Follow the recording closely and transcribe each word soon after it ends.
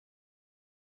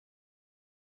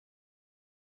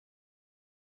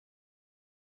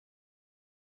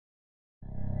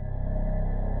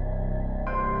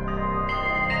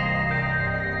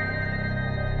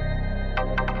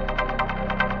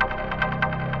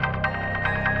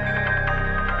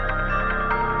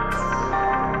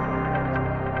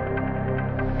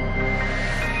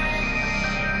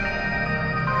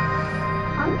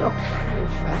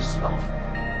Spliff.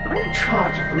 I'm in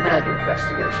charge of the murder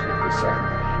investigation of this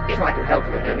end. If I can help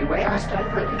you in any way, I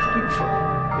stand ready to do so.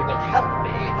 You will help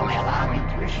me by allowing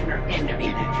Commissioner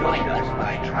Enemy to join us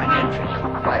by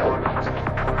trimensional. By all means.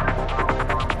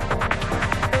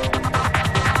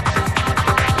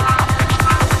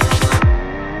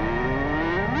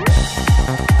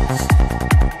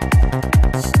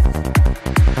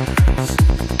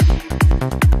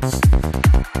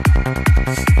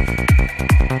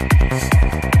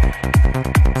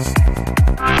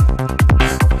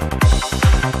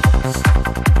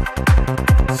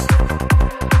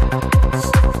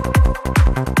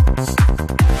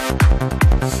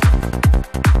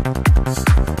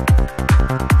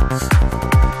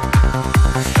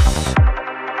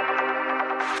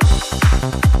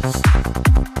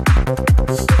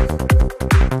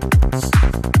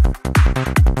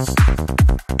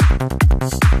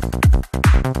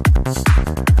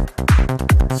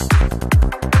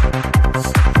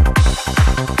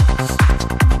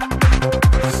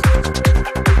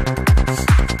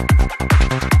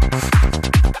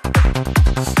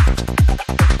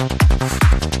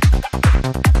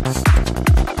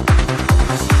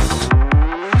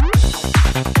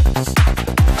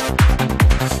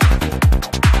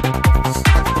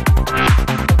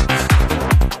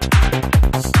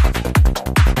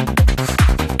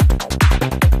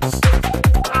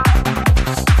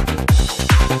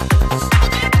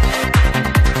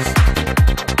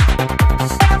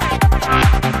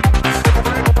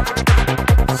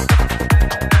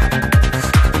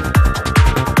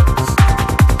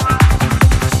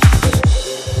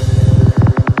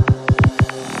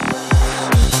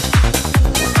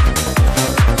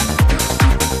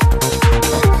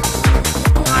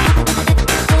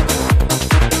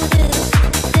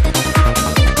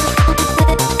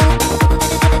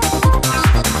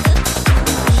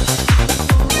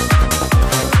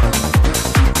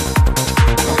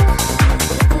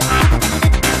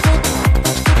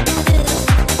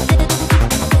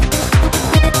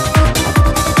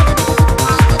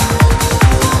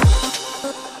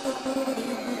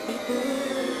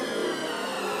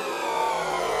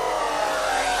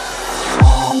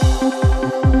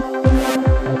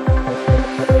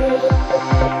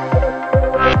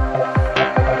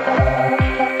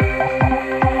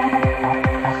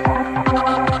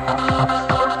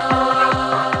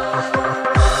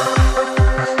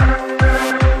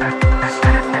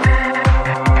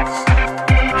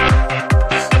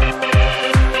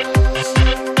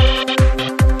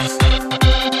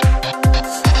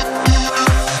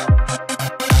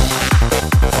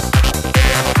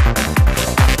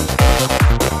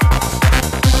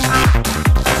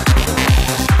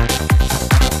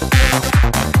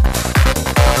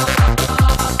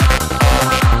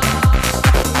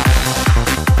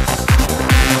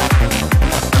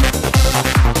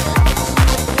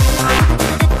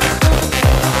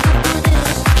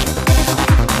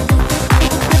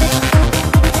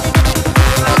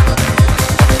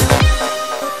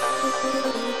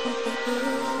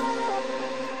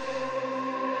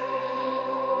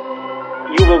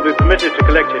 You will be permitted to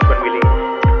collect it when we leave.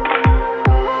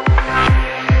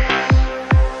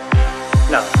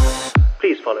 Now,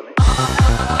 please follow me.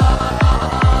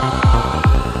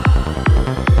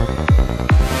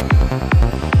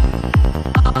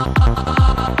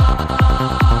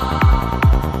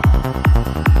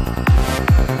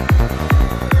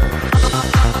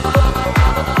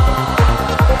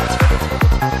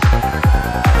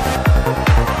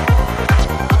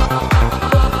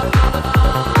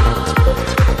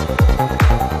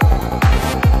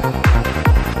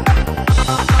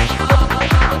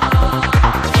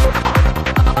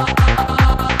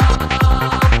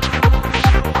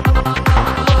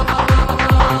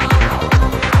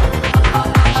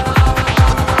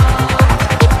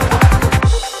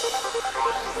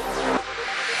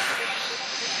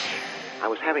 I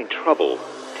was having trouble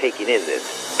taking in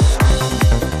this.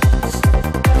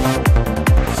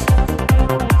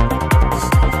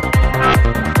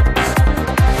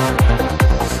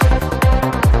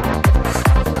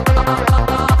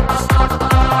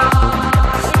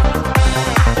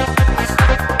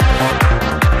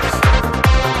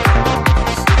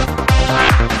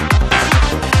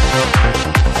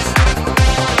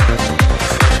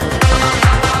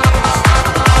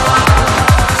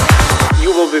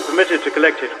 Permitted to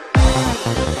collect it.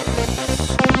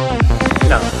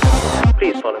 Now,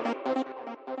 please follow me. I'm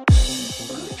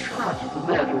in charge of the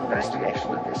murder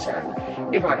investigation of this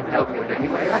end. If I can help you in any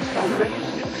way, I stand ready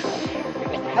to do so. You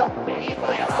can help me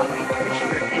by allowing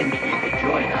Commissioner Enemy to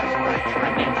join us by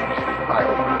trimensional. By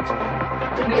all means.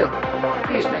 Demille,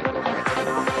 please make